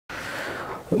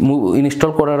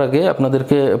Install করার আগে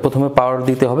আপনাদেরকে প্রথমে পাওয়ার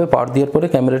দিতে হবে। পাওয়ার দেওয়ার পরে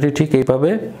ক্যামেরাটি ঠিক এইভাবে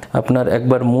আপনার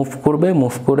একবার মুভ করবে,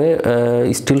 মুভ করে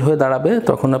স্টিল হয়ে দাঁড়াবে,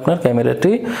 তখন আপনার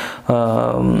ক্যামেরাটি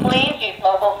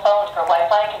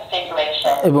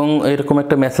এবং এরকম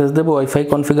একটা মেসেজ দেবে ওয়াইফাই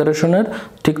কনফিগারেশনের,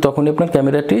 ঠিক তখনই আপনার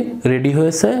ক্যামেরাটি রেডি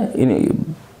হয়েছে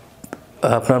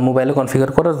আপনার মোবাইলে কনফিগার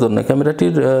করার জন্য।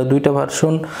 ক্যামেরাটির দুইটা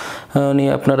ভার্সন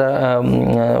নিয়ে আপনারা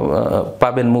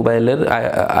পাবেন মোবাইলের,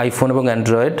 আইফোন এবং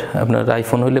অ্যান্ড্রয়েড। আপনার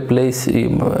আইফোন হইলে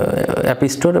অ্যাপ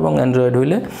স্টোর এবং অ্যান্ড্রয়েড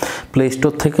হইলে প্লে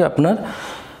স্টোর থেকে আপনার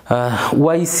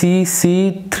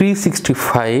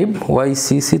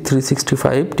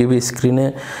WiCC365 টিভি স্ক্রিনে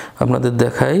আপনাদের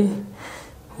দেখাই।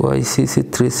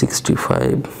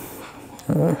 WiCC365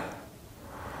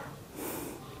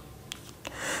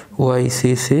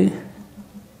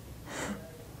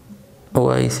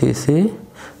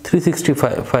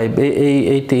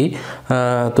 এইটি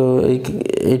তো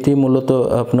এইটি মূলত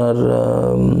আপনার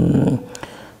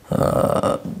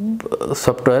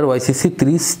সফটওয়্যার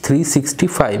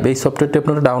WiCC365। এই সফটওয়্যারটি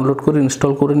আপনারা ডাউনলোড করে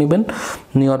ইনস্টল করে নেবেন।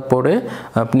 নেওয়ার পরে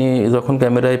আপনি যখন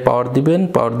ক্যামেরায় পাওয়ার দিবেন,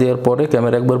 পাওয়ার দেওয়ার পরে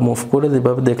ক্যামেরা একবার মুভ করে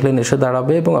যেভাবে দেখলেন এসে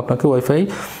দাঁড়াবে এবং আপনাকে ওয়াইফাই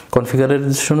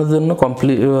কনফিগারেশনের জন্য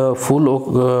ফুল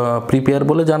প্রিপেয়ার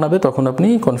বলে জানাবে, তখন আপনি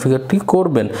কনফিগারটি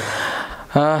করবেন।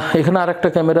 এখানে আরেকটা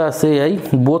ক্যামেরা আছে, এআই।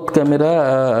 বোথ ক্যামেরা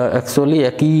অ্যাকচুয়ালি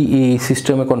একই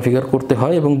সিস্টেমে কনফিগার করতে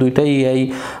হয় এবং দুইটাই AI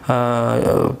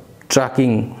tracking,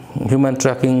 human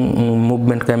tracking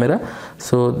movement camera.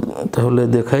 So তাহলে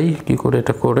দেখাই কি করে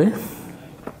এটা করে।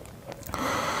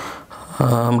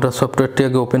 আমরা সফটওয়্যারটি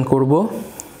আগে ওপেন করব।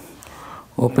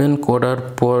 ওপেন করার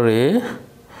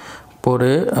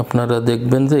পরে আপনারা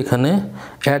দেখবেন যে এখানে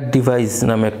অ্যাড ডিভাইস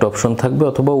নামে একটা অপশন থাকবে,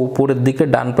 অথবা উপরের দিকে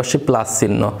ডান পাশে প্লাস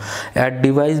চিহ্ন, অ্যাড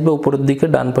ডিভাইস বা উপরের দিকে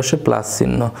ডান পাশে প্লাস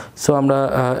চিহ্ন। সো আমরা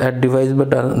অ্যাড ডিভাইস বা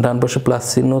ডান পাশে প্লাস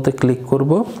চিহ্নতে ক্লিক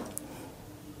করব।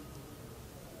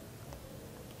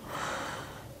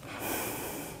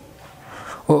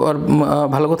 আর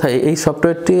ভালো কথা, এই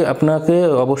সফটওয়্যারটি আপনাকে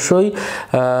অবশ্যই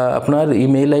আপনার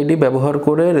ইমেইল আইডি ব্যবহার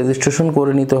করে রেজিস্ট্রেশন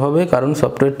করে নিতে হবে, কারণ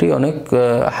সফটওয়্যারটি অনেক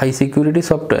হাই সিকিউরিটি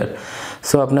সফটওয়্যার।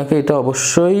 সো আপনাকে এটা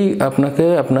অবশ্যই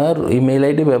আপনার ইমেইল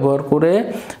আইডি ব্যবহার করে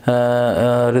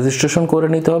রেজিস্ট্রেশন করে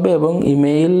নিতে হবে এবং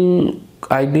ইমেইল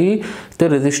আইডিতে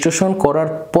রেজিস্ট্রেশন করার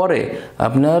পরে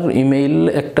আপনার ইমেইল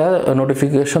একটা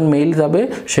নোটিফিকেশন মেইল যাবে,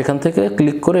 সেখান থেকে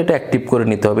ক্লিক করে এটা অ্যাক্টিভ করে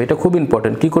নিতে হবে। এটা খুব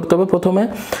ইম্পর্টেন্ট। কি করতে হবে, প্রথমে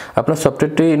আপনার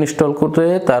সফটওয়্যারটি ইনস্টল করতে,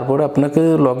 তারপরে আপনাকে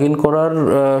লগ ইন করার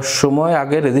সময়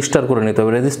আগে রেজিস্টার করে নিতে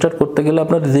হবে। রেজিস্টার করতে গেলে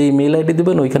আপনার যে ইমেইল আইডি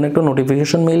দেবেন ওইখানে একটা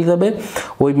নোটিফিকেশন মেইল যাবে,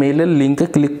 ওই মেইলের লিঙ্কে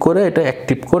ক্লিক করে এটা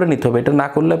অ্যাক্টিভ করে নিতে হবে। এটা না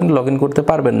করলে আপনি লগ ইন করতে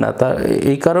পারবেন না। তা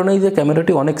এই কারণেই যে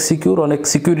ক্যামেরাটি অনেক সিকিউর, অনেক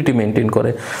সিকিউরিটি মেনটেন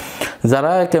করে।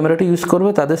 যারা ক্যামেরাটি ইউজ করবে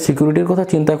তাদের সিকিউরিটির কথা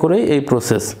চিন্তা করেই এই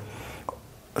প্রসেস।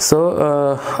 সো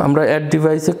আমরা অ্যাড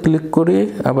ডিভাইসে ক্লিক করি,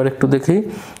 আবার একটু দেখি,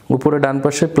 উপরে ডান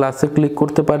পাশে প্লাসে ক্লিক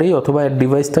করতে পারি অথবা অ্যাড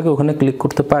ডিভাইসটাকে ওখানে ক্লিক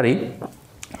করতে পারি।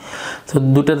 তো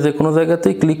দুটার যে কোনো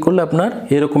জায়গাতেই ক্লিক করলে আপনার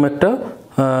এরকম একটা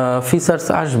ফিচার্স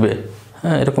আসবে।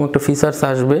 হ্যাঁ, এরকম একটা ফিচার্স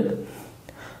আসবে।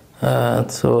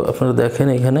 সো আপনারা দেখেন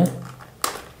এখানে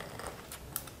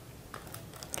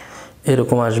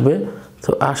এরকম আসবে।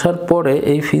 তো আসার পরে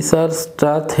এই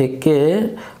ফিচার্সটা থেকে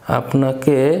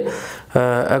আপনাকে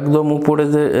একদম উপরে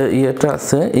যে ইয়েটা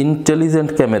আছে ইন্টেলিজেন্ট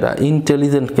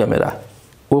ক্যামেরা,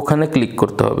 ওখানে ক্লিক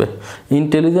করতে হবে।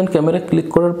 ইন্টেলিজেন্ট ক্যামেরা ক্লিক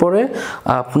করার পরে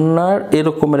আপনার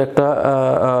এরকমের একটা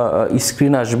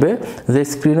স্ক্রিন আসবে, যে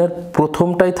স্ক্রিনের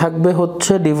প্রথমটাই থাকবে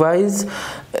হচ্ছে device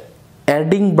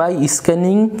adding by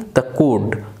scanning the code.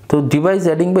 তো ডিভাইস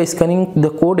অ্যাডিং বা স্ক্যানিং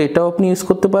দ্য কোড এটাও আপনি ইউজ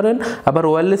করতে পারেন, আবার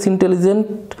ওয়্যারলেস ইন্টেলিজেন্ট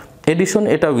এডিশন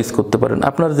এটাও ইউজ করতে পারেন।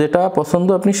 আপনার যেটা পছন্দ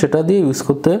আপনি সেটা দিয়ে ইউজ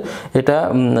করতে, এটা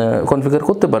কনফিগার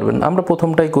করতে পারবেন। আমরা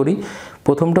প্রথমটাই করি।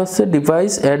 প্রথমটা হচ্ছে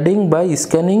device adding by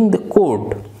scanning the code.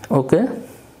 ওকে,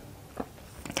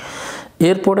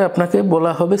 এরপরে আপনাকে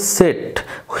বলা হবে সেট,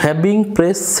 হ্যাভিং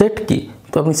প্রেস সেট কি।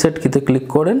 তো আপনি সেট কিতে ক্লিক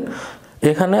করেন।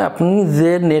 এখানে আপনি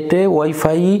যে নেটে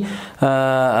ওয়াইফাই,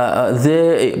 যে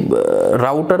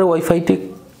রাউটারে ওয়াইফাইটি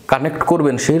কানেক্ট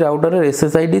করবেন সেই রাউটারের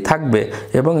SSID থাকবে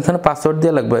এবং এখানে পাসওয়ার্ড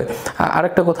দেওয়া লাগবে।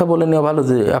 আরেকটা কথা বলে নেওয়া ভালো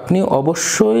যে আপনি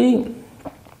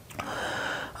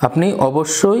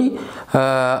অবশ্যই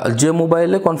যে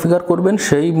মোবাইলে কনফিগার করবেন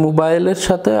সেই মোবাইলের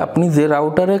সাথে আপনি যে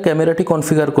রাউটারে ক্যামেরাটি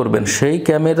কনফিগার করবেন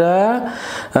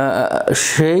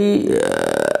সেই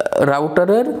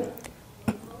রাউটারের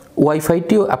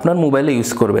ওয়াইফাইটি আপনার মোবাইলে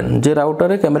ইউজ করবেন। যে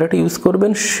রাউটারে ক্যামেরাটি ইউজ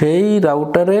করবেন সেই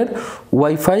রাউটারের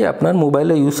ওয়াইফাই আপনার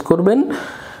মোবাইলে ইউজ করবেন।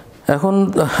 এখন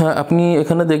আপনি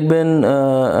এখানে দেখবেন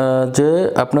যে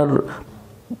আপনার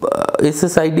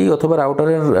SSID অথবা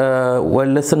রাউটারের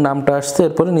ওয়্যারলেসের নামটা আসছে,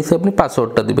 এরপরে নিচে আপনি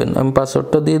পাসওয়ার্ডটা দিবেন। আমি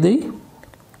পাসওয়ার্ডটা দিয়ে দিই।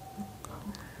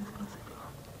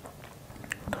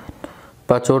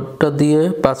 পাসওয়ার্ডটা দিয়ে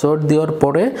পাসওয়ার্ড দেওয়ার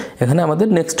পরে এখানে আমাদের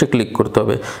নেক্সটে ক্লিক করতে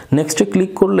হবে। নেক্সটে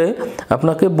ক্লিক করলে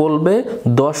আপনাকে বলবে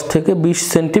 10 থেকে 20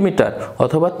 সেন্টিমিটার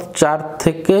অথবা 4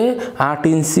 থেকে 8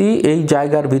 ইঞ্চি এই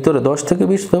জায়গার ভিতরে 10 থেকে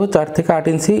 20 অথবা 4 থেকে 8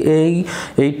 ইঞ্চি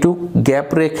এইটুক গ্যাপ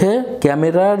রেখে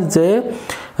ক্যামেরার যে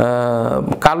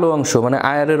কালো অংশ মানে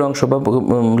আয়ারের অংশ বা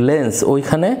লেন্স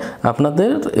ওইখানে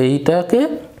আপনাদের এইটাকে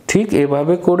ঠিক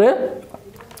এভাবে করে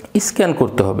স্ক্যান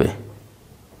করতে হবে।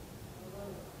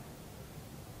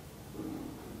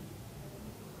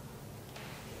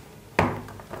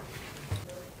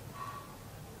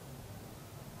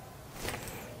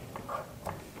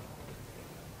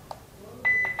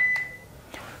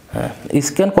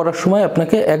 স্ক্যান করার সময়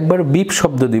আপনাকে একবার বিপ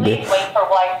শব্দ দিবে।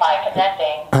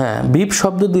 হ্যাঁ, বিপ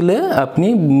শব্দ দিলে আপনি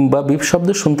বা বিপ শব্দ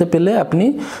শুনতে পেলে আপনি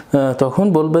তখন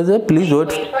বলবে যে প্লিজ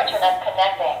ওয়েট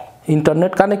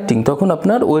ইন্টারনেট কানেক্টিং। তখন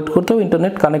আপনার ওয়েট করতে হবে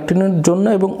ইন্টারনেট কানেক্টিংয়ের জন্য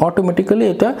এবং অটোমেটিক্যালি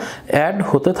এটা অ্যাড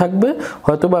হতে থাকবে।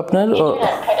 হয়তো বা আপনার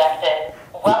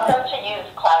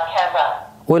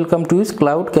welcome to use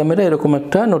cloud camera এরকম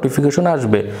একটা নোটিফিকেশন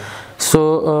আসবে। সো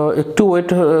একটু ওয়েট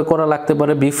করা লাগতে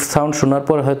পারে। বিফ সাউন্ড শোনার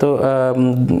পর হয়তো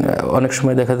অনেক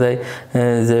সময় দেখা যায়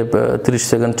যে 30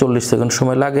 সেকেন্ড 40 সেকেন্ড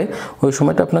সময় লাগে, ওই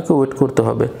সময়টা আপনাকে ওয়েট করতে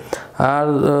হবে। আর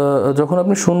যখন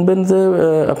আপনি শুনবেন যে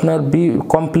আপনার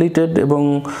কমপ্লিটেড এবং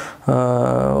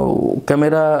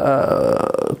ক্যামেরা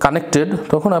কানেক্টেড,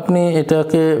 তখন আপনি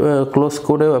এটাকে ক্লোজ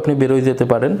করেও আপনি বেরোয় যেতে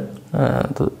পারেন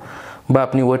বা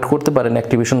আপনি ওয়েট করতে পারেন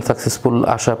অ্যাক্টিভেশন সাকসেসফুল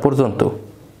আসা পর্যন্ত।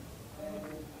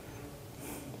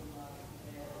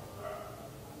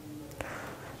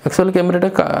 অ্যাকচুয়ালি ক্যামেরাটা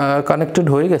কানেক্টেড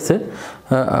হয়ে গেছে,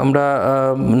 আমরা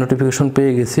নোটিফিকেশন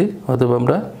পেয়ে গেছি। অথবা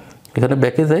আমরা এখানে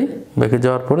ব্যাকে যাই, ব্যাকে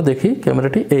যাওয়ার পরে দেখি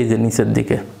ক্যামেরাটি এই যে নিচের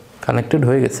দিকে কানেক্টেড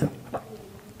হয়ে গেছে।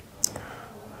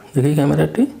 দেখি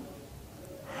ক্যামেরাটি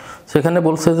সেখানে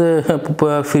বলছে যে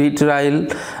free trial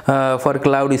for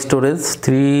cloud storage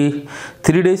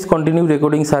 3 days continue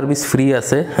recording service free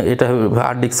আছে। এটা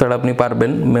হার্ড ডিস্ক ছাড়া আপনি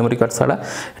পারবেন, মেমোরি কার্ড ছাড়া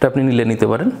এটা আপনি নিতে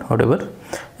পারেন হোয়াটএভার।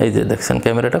 এই যে দেখছেন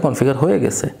ক্যামেরাটা কনফিগার হয়ে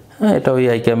গেছে। হ্যাঁ, এটা ওই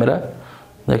আই ক্যামেরা,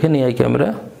 দেখেন এই আই ক্যামেরা।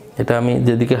 এটা আমি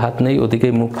যেদিকে হাত নেই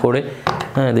ওদিকেই মুভ করে,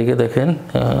 হ্যাঁ এদিকে দেখেন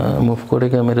মুভ করে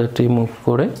ক্যামেরাটি মুভ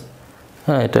করে,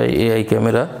 হ্যাঁ এটা এআই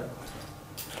ক্যামেরা।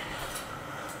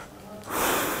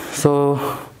 সো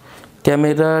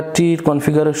ক্যামেরাটির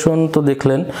কনফিগারেশন তো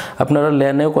দেখলেন, আপনারা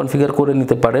ল্যানেও কনফিগার করে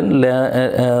নিতে পারেন।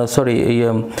 সরি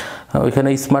ওইখানে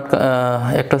স্মার্ট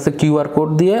একটা হচ্ছে কিউআর কোড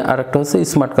দিয়ে, আর একটা হচ্ছে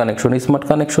স্মার্ট কানেকশন। স্মার্ট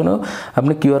কানেকশনও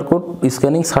আপনি কিউআর কোড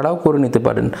স্ক্যানিং ছাড়াও করে নিতে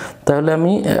পারেন। তাহলে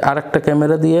আমি আর একটা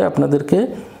ক্যামেরা দিয়ে আপনাদেরকে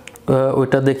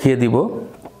ওইটা দেখিয়ে দিব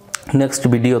নেক্সট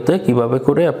ভিডিওতে, কিভাবে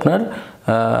করে আপনার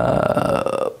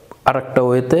আর একটা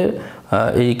ওয়েতে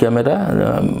এই ক্যামেরা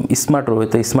স্মার্ট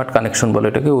ওয়েতে, স্মার্ট কানেকশন বলে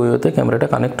এটাকে, ওই ওয়েতে ক্যামেরাটা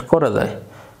কানেক্ট করা যায়।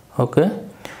 ওকে,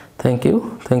 thank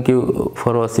you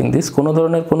for watching this. কোনো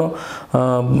ধরনের কোনো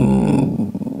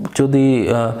যদি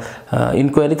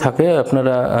ইনকোয়ারি থাকে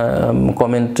আপনারা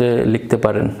কমেন্টে লিখতে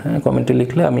পারেন। হ্যাঁ, কমেন্টে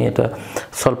লিখলে আমি এটা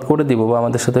সলভ করে দিব বা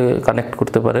আমাদের সাথে কানেক্ট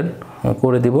করতে পারেন,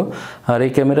 করে দিব। আর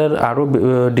এই ক্যামেরার আরও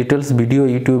ডিটেলস ভিডিও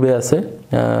ইউটিউবে আছে,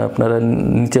 আপনারা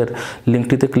নিচের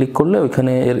লিঙ্কটিতে ক্লিক করলে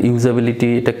ওইখানে এর ইউজেবিলিটি,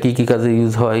 এটা কী কী কাজে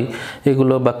ইউজ হয়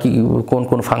এগুলো, বা কোন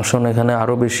কোন ফাংশন এখানে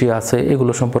আরও বেশি আছে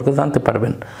এগুলো সম্পর্কে জানতে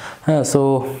পারবেন। হ্যাঁ, সো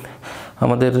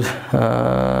আমাদের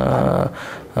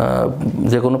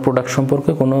যে কোনো প্রোডাক্ট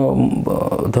সম্পর্কে কোনো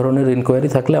ধরনের ইনকোয়ারি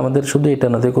থাকলে, আমাদের শুধু এটা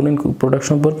না, যে কোনো প্রোডাক্ট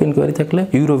সম্পর্কে ইনকোয়ারি থাকলে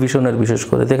ইউরোভিশনের বিশেষ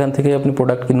করে, যেখান থেকে আপনি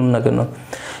প্রোডাক্ট কিনুন না কেন,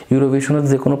 ইউরোভিশনের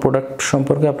যে কোনো প্রোডাক্ট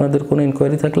সম্পর্কে আপনাদের কোনো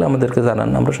ইনকোয়ারি থাকলে আমাদেরকে জানান,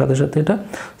 আমরা সাথে সাথে এটা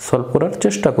সলভ করার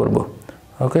চেষ্টা করব।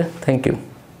 ওকে, থ্যাংক ইউ।